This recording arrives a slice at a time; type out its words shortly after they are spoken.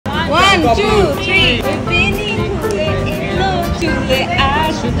One, two, three.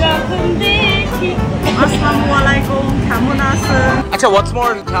 Assalamualaikum. Acha, what's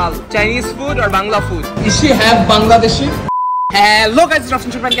more hal? Chinese food or Bangla food? Is she half Bangladeshi? Hello guys,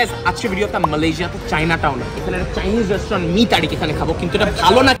 Rafsan TheChotoBhai guys. আজকে ভিডিওটা মালয়েশিয়াতে চাইনা town. এখানে একটা Chinese restaurant Mee-Tarik এখানে খাবো, কিন্তু এটা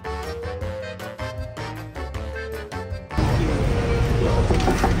ভালো না।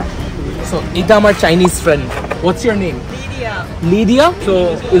 So, এটা আমার Chinese friend. What's your name? Lydiaa. Lydiaa? So,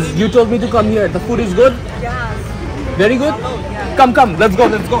 you told me to come here. The food is good? Yes. Very good? Yeah. Come, let's go.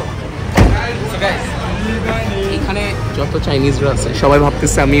 So guys, এখানে যত চাইনিজরা আছে সবাই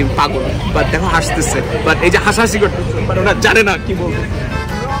ভাবতেছে আমি পাগল, বাট দেখো হাসতেছে, বাট এই যে হাসাহাসি করতেছে, বাট ওরা জানে না কি বলবে।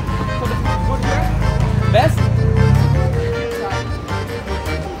 Best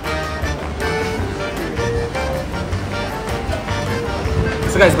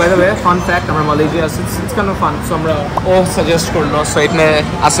So guys, by the way, fun fact, আমরা মালয়েশিয়া আছি, it's kind of fun. So আমরা সাজেস্ট করলো, so এখানে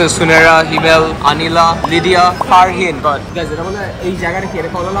আছে সুনেরা, হিমেল, আনিলা, লিডিয়া, ফারহিন। বাট গাইস, এটা বলে এই জায়গাটা কি, এটা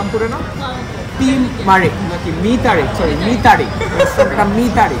কুয়ালালামপুরে না? Mee-Tarik, নাকি Mee-Tarik, sorry, Mee-Tarik. রেস্টুরেন্টটা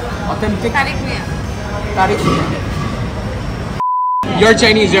Mee-Tarik, authentic Tarik. You're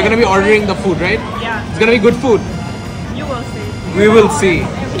Chinese, you're gonna be ordering the food, right? Yeah. It's gonna be good food. You will see. We will see.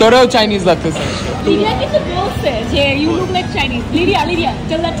 তোরাও Chinese লাগতেছে। Lydiaa is a girl says, yeah, you look like Chinese. Lydiaa,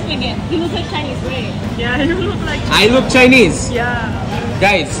 tell that to me again. You look like Chinese, right? Yeah, you look like. I look Chinese. Yeah.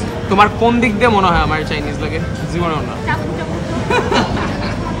 Guys, তোমার কোন দিক দিয়ে মনে হয় আমার Chinese লাগে? জীবনেও না।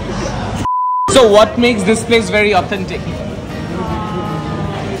 So what makes this place very authentic?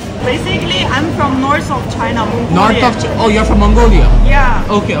 Basically, I'm from north of China, Mongolia. North of Oh, you're from Mongolia.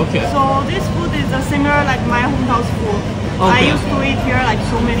 Yeah. Okay. So this food is similar like my hometown's food. Okay. I used to eat here like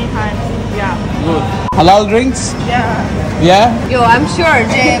so many times. Yeah. Good. Halal drinks? Yeah? Yo, I'm sure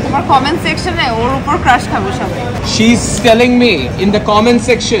যে তোমার comment section এ ওর উপর crush খাবো সবাই। She's telling me in the comment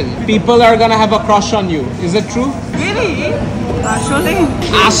section people are gonna have a crush on you. Is it true? Really? Actually.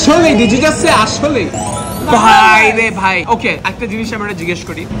 Ashole, did you just say ashole? Bhai re bhai. Okay, একটা জিনিস আমরা জিজ্ঞেস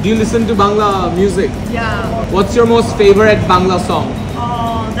করি। Do you listen to Bangla music? Yeah. What's your most favorite Bangla song?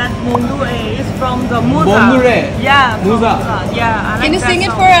 That Mondure is from the Muza. Mondure? Yeah. Muza. Yeah. I like Can you that sing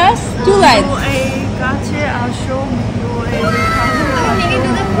it song. for us? 2 lines. Can you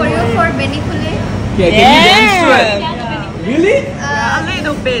do the choreo for Benifule? Yeah, can you dance to it? Really? A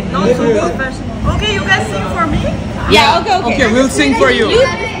little bit, not so professional. Okay, you guys sing for me? Yeah, okay. Okay, we'll sing for you.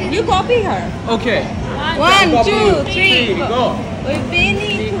 You copy her. Okay. 1, 2, 3, go. Oi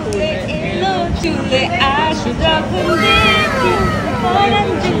Benifule elo chule ashura kundeku orang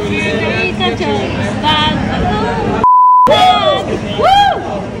juri kata isbat. Woo!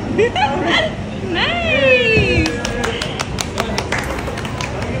 Nice.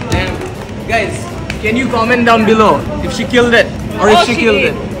 Guys, can you comment down below if she killed it or if she killed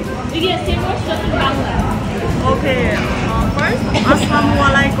it? Lydiaa, say more stuff in Bangla. Okay, first,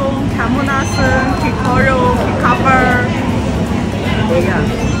 Assalamualaikum, Kamunasan, Kikoro, Kikaper.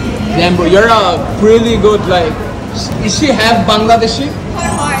 Yeah. Damn bro, you're a really good, like, is she half Bangladeshi? In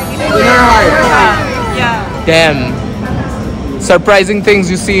her heart. Yeah. Damn. Surprising things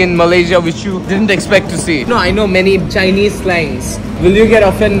you see in Malaysia which you didn't expect to see. No, I know many Chinese slangs. Will you get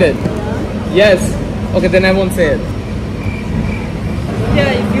offended? Yes. Okay, then I won't say it.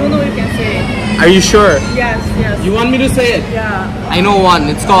 Yeah, if you know, you can say it. Are you sure? Yes. You want me to say it? Yeah. I know one.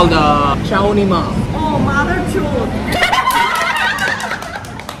 It's called Chaunima. Oh, mother truth.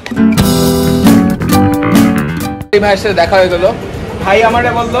 ভাইয়ের সাথে দেখা হয়ে গেল। ভাই আমারে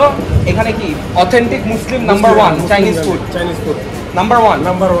বললো এখানে কি অথেন্টিক মুসলিম নাম্বার 1 চাইনিজ ফুড নাম্বার 1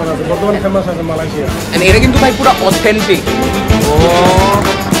 আছে বর্তমানে ফেমাস আছে মালয়েশিয়া এন্ড এটা কিন্তু ভাই পুরো অথেন্টিক ও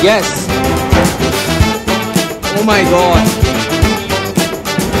ইয়েস ও মাই গড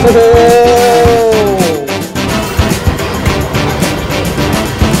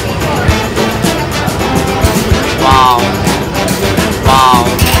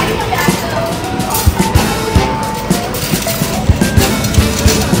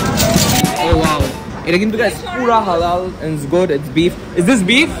ওয়াও এটা কিন্তু guys pura halal and it's good. It's beef. Is this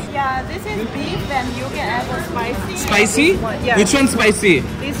beef? Yeah, this is beef and you can add a spicy. Spicy? Yeah. Which one's spicy?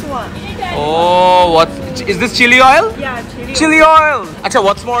 This one. Oh, what is this, chili oil? Yeah, chili. Chili oil. Acha,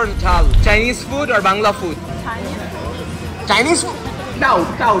 what's more hal? Chinese food or Bangla food? Chinese food. Chinese food?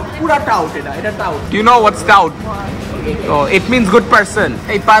 Tout. Pura tout এটা tout. Do you know what's tout? Oh, it means good person.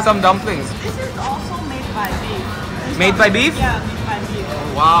 Hey, pass some dumplings. This is also made by beef. Made by beef? Yeah, made by beef.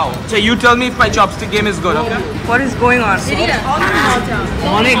 Wow. So you tell me if my chopstick game is good, okay? What is going on?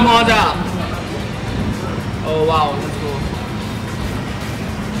 Onek moja. Oh wow, let's go.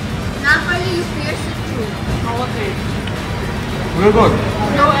 Not only you pierce it too. Real good.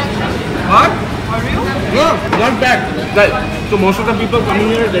 No extra What? For real? No, not bad. Guys, so most of the people coming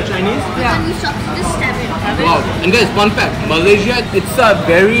here, they're Chinese. Yeah. And you stop to just stab it. Wow. And guys, fun fact, Malaysia, it's a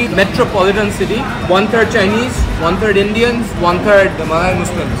very metropolitan city. 1/3 Chinese, 1/3 Indians, 1/3 the Malay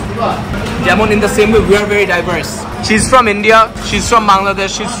Muslims. Jamon, in the same way, we are very diverse. She's from India, she's from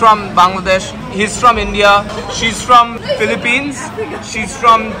Bangladesh, she's from Bangladesh, he's from India, she's from Philippines, she's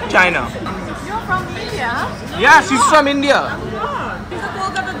from China. You're from India? Yeah, she's from India. She's a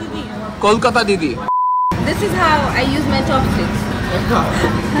Kolkata Didi. Kolkata Didi. This is how I use my chopsticks.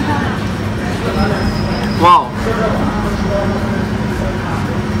 Wow.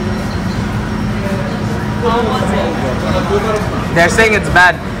 How was it? They're saying it's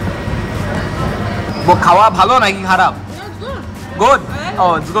bad. Wo khawa bhalo naki kharab? Yeah, it's good. Good.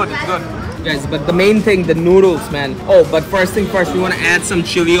 Oh, it's good. It's good. Guys, but the main thing, the noodles, man. Oh, but first thing first, we want to add some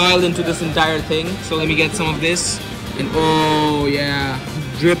chili oil into this entire thing. So let me get some of this. And oh yeah,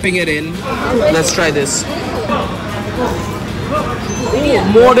 dripping it in. Let's try this. Oh,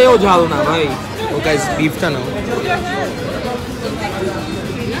 moreo jhal na bhai. Oh guys, beef ta now. Use your hands.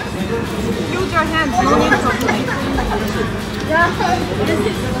 Use your hands. No need to plate.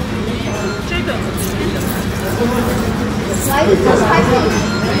 Chicken. Why is it so spicy?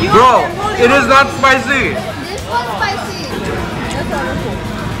 Bro, it is not spicy. This was spicy. That's wonderful.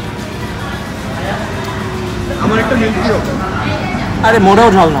 আমার একটা milk দিও আরে মোটাও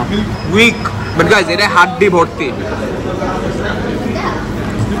ঝাল না week but guys এটা হাড্ডি ভর্তি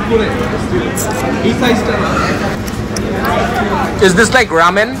এই সাইজটা না Is this like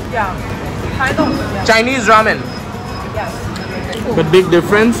ramen? Yeah. Kind of. Yeah. Chinese ramen. Yes. But big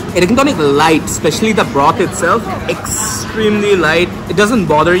difference. It is tonic light, especially the broth itself. Extremely light. It doesn't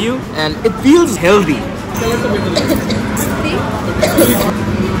bother you and it feels healthy.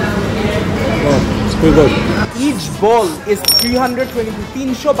 খুব good. Each bowl is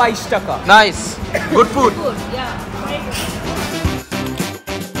 322 taka. Nice. Good food. Yeah.